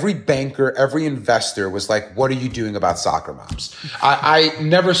 every banker, every investor was like, what are you doing about soccer moms? I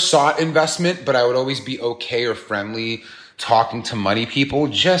never sought investment, but I would always be okay or friendly talking to money people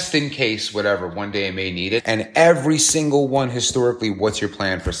just in case whatever, one day I may need it. And every single one historically, what's your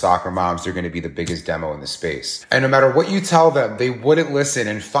plan for soccer moms? They're going to be the biggest demo in the space. And no matter what you tell them, they wouldn't listen.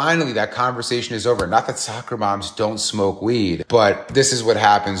 And finally that conversation is over. Not that soccer moms don't smoke weed, but this is what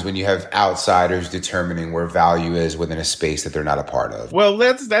happens when you have outsiders determining where value is within a space that they're not a part of. Well,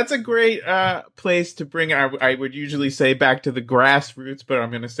 that's a great place to bring, I would usually say back to the grassroots, but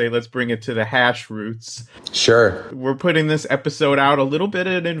I'm going to say let's bring it to the hash roots. Sure. We're putting this episode out a little bit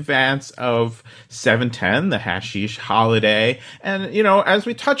in advance of 710, the hashish holiday. And, as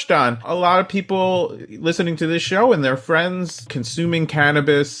we touched on, a lot of people listening to this show and their friends consuming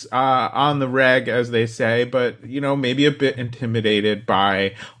cannabis on the reg, as they say, but, maybe a bit intimidated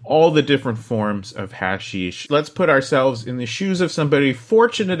by all the different forms of hashish. Let's put ourselves in the shoes of somebody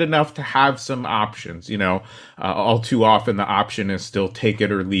fortunate enough to have some options. All too often the option is still take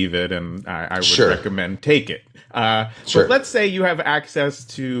it or leave it, and I would recommend take it. But let's say you have access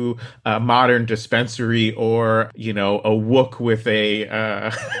to a modern dispensary or, a wook with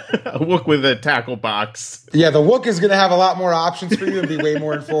a wook with a tackle box. Yeah, the wook is going to have a lot more options for you and be way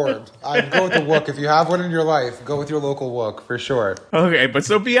more informed. I'd go with the wook. If you have one in your life, go with your local wook for sure. Okay, but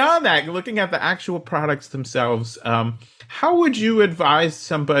so beyond that, looking at the actual products themselves, how would you advise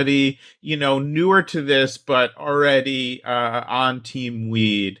somebody, newer to this, but already on Team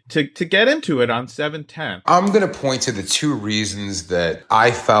Weed to get into it on 710? I'm going to point to the two reasons that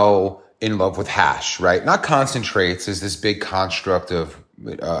I fell in love with hash, right? Not concentrates as this big construct of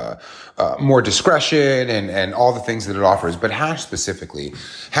more discretion and all the things that it offers, but hash specifically.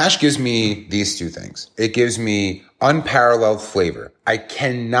 Hash gives me these two things. It gives me unparalleled flavor. I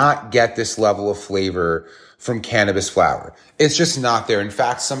cannot get this level of flavor from cannabis flower. It's just not there. In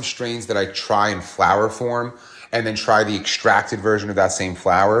fact, some strains that I try in flower form and then try the extracted version of that same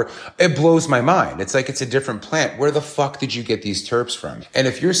flower, it blows my mind. It's like it's a different plant. Where the fuck did you get these terps from? And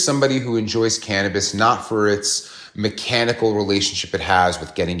if you're somebody who enjoys cannabis not for its mechanical relationship it has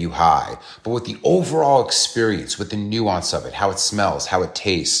with getting you high, but with the overall experience, with the nuance of it, how it smells, how it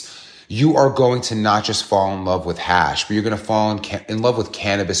tastes, you are going to not just fall in love with hash, but you're going to fall in love with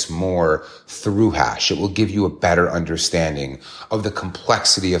cannabis more through hash. It will give you a better understanding of the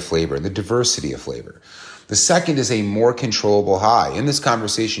complexity of flavor, the diversity of flavor. The second is a more controllable high. In this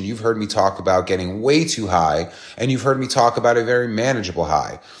conversation, you've heard me talk about getting way too high, and you've heard me talk about a very manageable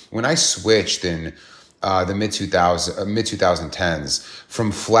high. When I switched in the mid 2010s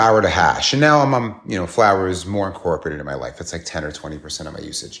from flower to hash, and now I'm flower is more incorporated in my life. It's like 10 or 20% of my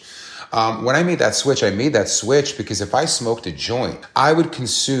usage. When I made that switch because if I smoked a joint, I would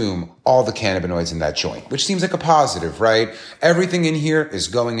consume all the cannabinoids in that joint, which seems like a positive, right? Everything in here is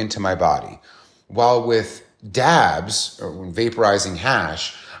going into my body. While with dabs or vaporizing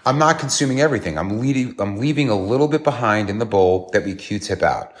hash, I'm not consuming everything. I'm leaving a little bit behind in the bowl that we Q-tip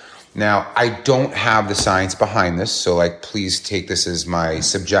out. Now, I don't have the science behind this, so like, please take this as my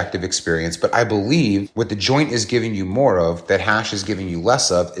subjective experience, but I believe what the joint is giving you more of, that hash is giving you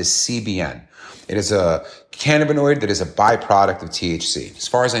less of, is CBN. It is a cannabinoid that is a byproduct of THC. As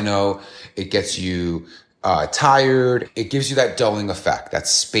far as I know, it gets you tired. It gives you that dulling effect, that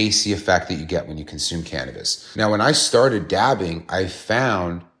spacey effect that you get when you consume cannabis. Now, when I started dabbing, I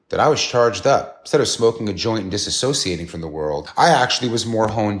found that I was charged up. Instead of smoking a joint and disassociating from the world, I actually was more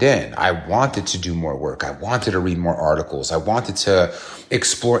honed in. I wanted to do more work. I wanted to read more articles. I wanted to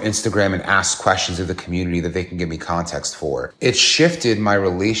explore Instagram and ask questions of the community that they can give me context for. It shifted my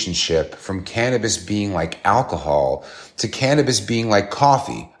relationship from cannabis being like alcohol to cannabis being like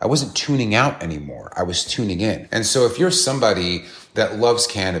coffee. I wasn't tuning out anymore. I was tuning in. And so if you're somebody that loves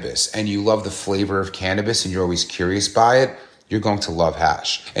cannabis and you love the flavor of cannabis and you're always curious by it, you're going to love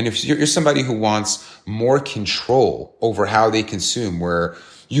hash. And if you're somebody who wants more control over how they consume, where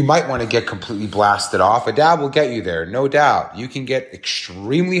you might want to get completely blasted off, a dab will get you there, no doubt. You can get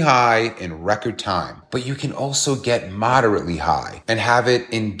extremely high in record time, but you can also get moderately high and have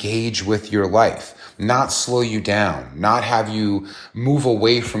it engage with your life, not slow you down, not have you move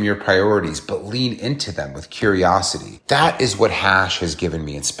away from your priorities, but lean into them with curiosity. That is what hash has given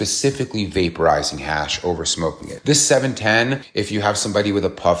me, and specifically vaporizing hash over smoking it. This 710, if you have somebody with a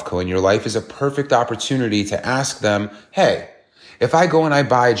Puffco in your life, is a perfect opportunity to ask them, hey, if I go and I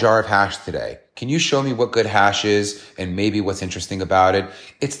buy a jar of hash today, can you show me what good hash is and maybe what's interesting about it?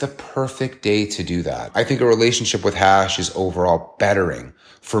 It's the perfect day to do that. I think a relationship with hash is overall bettering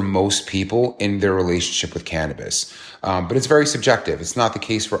for most people in their relationship with cannabis. But it's very subjective. It's not the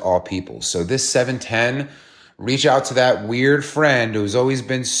case for all people. So this 710, reach out to that weird friend who's always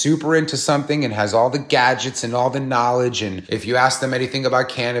been super into something and has all the gadgets and all the knowledge. And if you ask them anything about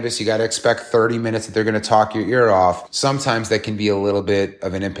cannabis, you got to expect 30 minutes that they're going to talk your ear off. Sometimes that can be a little bit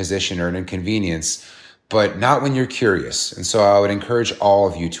of an imposition or an inconvenience, but not when you're curious. And so I would encourage all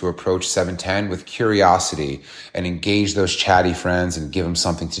of you to approach 710 with curiosity and engage those chatty friends and give them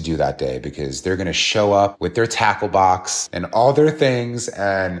something to do that day, because they're going to show up with their tackle box and all their things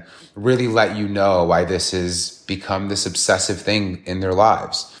and really let you know why this has become this obsessive thing in their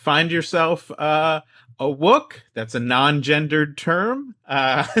lives. Find yourself a wook. That's a non-gendered term.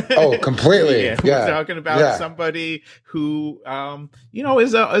 Oh, completely. Yeah. We're talking about somebody who,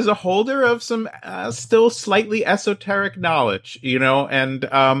 is a holder of some still slightly esoteric knowledge, and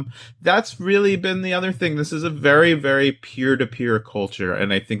that's really been the other thing. This is a very, very peer-to-peer culture,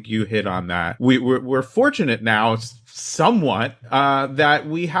 and I think you hit on that. We're fortunate now, somewhat, that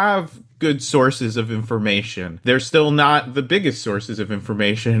we have good sources of information. They're still not the biggest sources of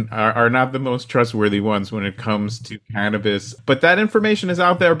information, are not the most trustworthy ones when it comes to cannabis. But that information is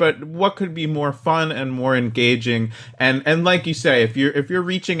out there. But what could be more fun and more engaging? And like you say, if you're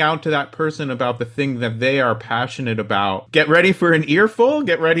reaching out to that person about the thing that they are passionate about, get ready for an earful,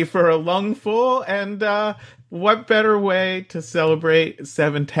 get ready for a lungful, and what better way to celebrate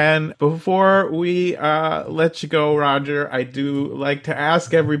 710? Before we let you go, Roger, I do like to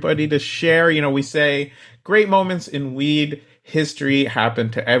ask everybody to share. We say great moments in weed history happen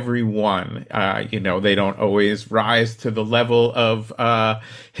to everyone. They don't always rise to the level of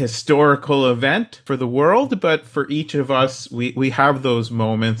historical event for the world, but for each of us, we have those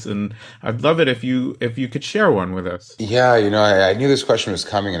moments, and I'd love it if you could share one with us. Yeah, I knew this question was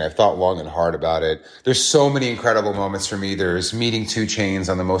coming, and I've thought long and hard about it. There's so many incredible moments for me. There's meeting 2 Chainz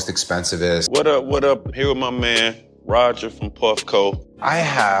on the most expensivest. What up? Here with my man, Roger from Puffco. I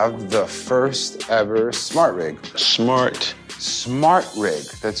have the first ever smart rig. Smart rig.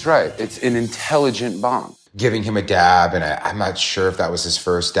 That's right. It's an intelligent bong. Giving him a dab, and I'm not sure if that was his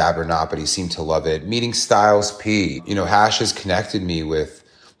first dab or not, but he seemed to love it. Meeting Styles P. Hash has connected me with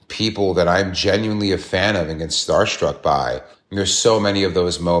people that I'm genuinely a fan of and get starstruck by. And there's so many of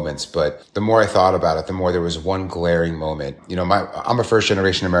those moments, but the more I thought about it, the more there was one glaring moment. I'm a first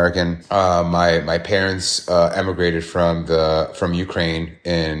generation American. My parents emigrated from Ukraine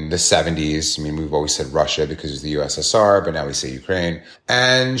in the 70s. We've always said Russia because it's the USSR, but now we say Ukraine.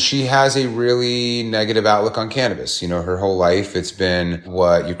 And she has a really negative outlook on cannabis. Her whole life, it's been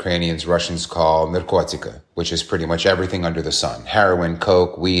what Ukrainians, Russians call narkotika, which is pretty much everything under the sun. Heroin,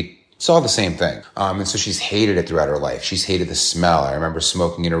 coke, weed. It's all the same thing. And so she's hated it throughout her life. She's hated the smell. I remember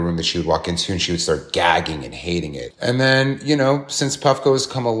smoking in a room that she would walk into and she would start gagging and hating it. And then, since Puffco has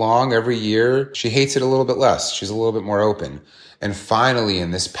come along every year, she hates it a little bit less. She's a little bit more open. And finally,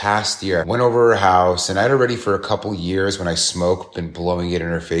 in this past year, I went over her house, and I'd already for a couple years when I smoked been blowing it in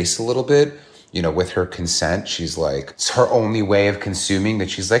her face a little bit. With her consent. She's like, it's her only way of consuming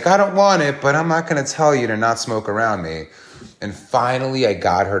that she's like, I don't want it, but I'm not going to tell you to not smoke around me. And finally, I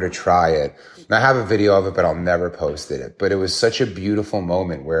got her to try it. And I have a video of it, but I'll never post it. But it was such a beautiful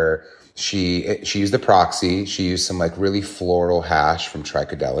moment where she used the proxy. She used some like really floral hash from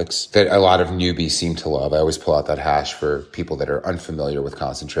Tricadelics that a lot of newbies seem to love. I always pull out that hash for people that are unfamiliar with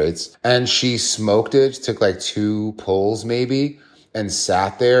concentrates. And she smoked it, took like 2 pulls maybe, and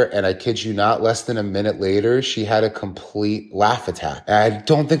sat there. And I kid you not, less than a minute later, she had a complete laugh attack. And I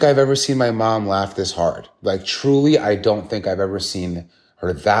don't think I've ever seen my mom laugh this hard. Like truly, I don't think I've ever seen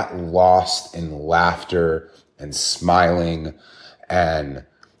her that lost in laughter and smiling, and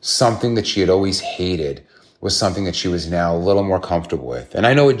something that she had always hated was something that she was now a little more comfortable with. And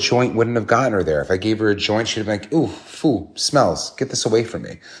I know a joint wouldn't have gotten her there. If I gave her a joint, she'd have been like, ooh, foo, smells, get this away from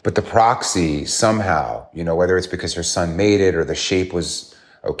me. But the proxy somehow, whether it's because her son made it or the shape was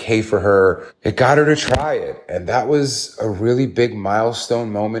okay for her, it got her to try it. And that was a really big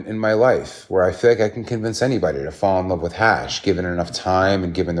milestone moment in my life where I feel like I can convince anybody to fall in love with hash, given enough time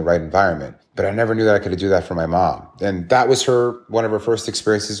and given the right environment. But I never knew that I could do that for my mom. And that was one of her first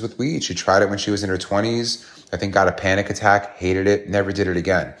experiences with weed. She tried it when she was in her 20s. I think got a panic attack, hated it, never did it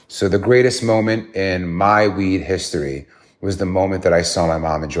again. So the greatest moment in my weed history was the moment that I saw my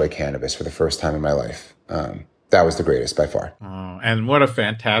mom enjoy cannabis for the first time in my life. That was the greatest by far. Oh, and what a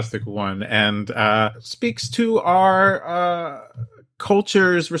fantastic one. And speaks to our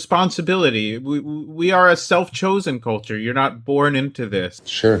culture's responsibility. We are a self-chosen culture. You're not born into this.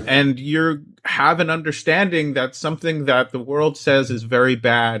 Sure. And you have an understanding that something that the world says is very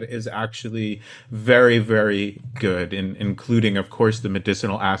bad is actually very, very good, including, of course, the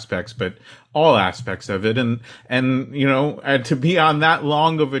medicinal aspects, but all aspects of it. And to be on that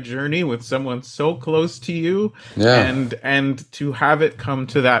long of a journey with someone so close to you, and to have it come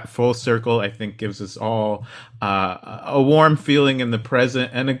to that full circle, I think gives us all a warm feeling in the present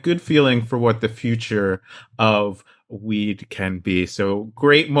and a good feeling for what the future of weed can be. So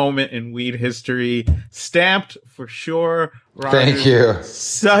great moment in weed history, stamped for sure. Roger, thank you.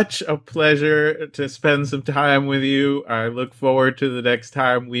 Such a pleasure to spend some time with you. I look forward to the next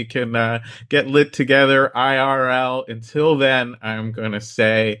time we can get lit together IRL. Until then, I'm going to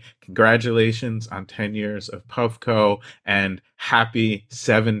say congratulations on 10 years of Puffco and happy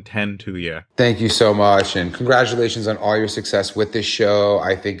 710 to you. Thank you so much. And congratulations on all your success with this show.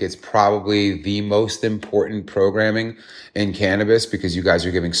 I think it's probably the most important programming in cannabis because you guys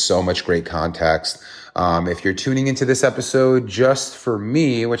are giving so much great context. If you're tuning into this episode just for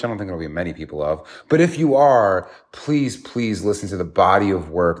me, which I don't think there'll be many people of, but if you are, please listen to the body of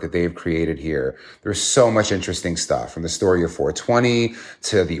work that they've created here. There's so much interesting stuff, from the story of 420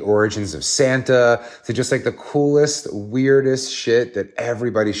 to the origins of Santa to just like the coolest, weirdest shit that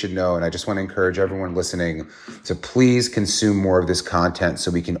everybody should know. And I just want to encourage everyone listening to please consume more of this content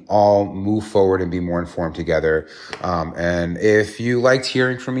so we can all move forward and be more informed together. And if you liked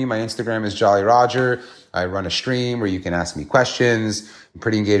hearing from me, my Instagram is Jolly Roger. I run a stream where you can ask me questions. I'm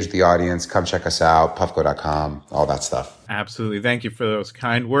pretty engaged with the audience. Come check us out, puffco.com, all that stuff. Absolutely. Thank you for those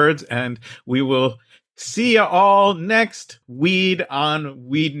kind words. And we will see you all next Weed on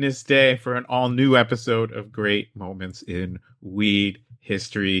Weedness Day for an all new episode of Great Moments in Weed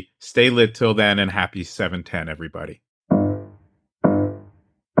History. Stay lit till then, and happy 710, everybody.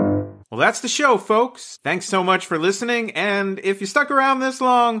 Well, that's the show, folks. Thanks so much for listening. And if you stuck around this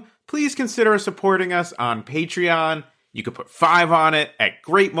long, please consider supporting us on Patreon. You could put 5 on it at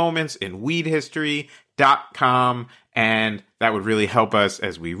greatmomentsinweedhistory.com. And that would really help us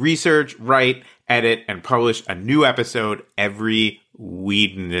as we research, write, edit, and publish a new episode every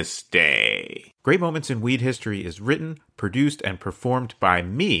Weedness Day. Great Moments in Weed History is written, produced, and performed by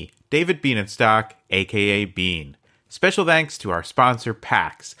me, David Bienenstock, aka Bean. Special thanks to our sponsor,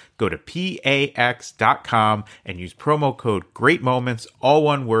 PAX. Go to PAX.com and use promo code GREATMOMENTS, all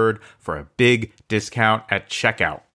one word, for a big discount at checkout.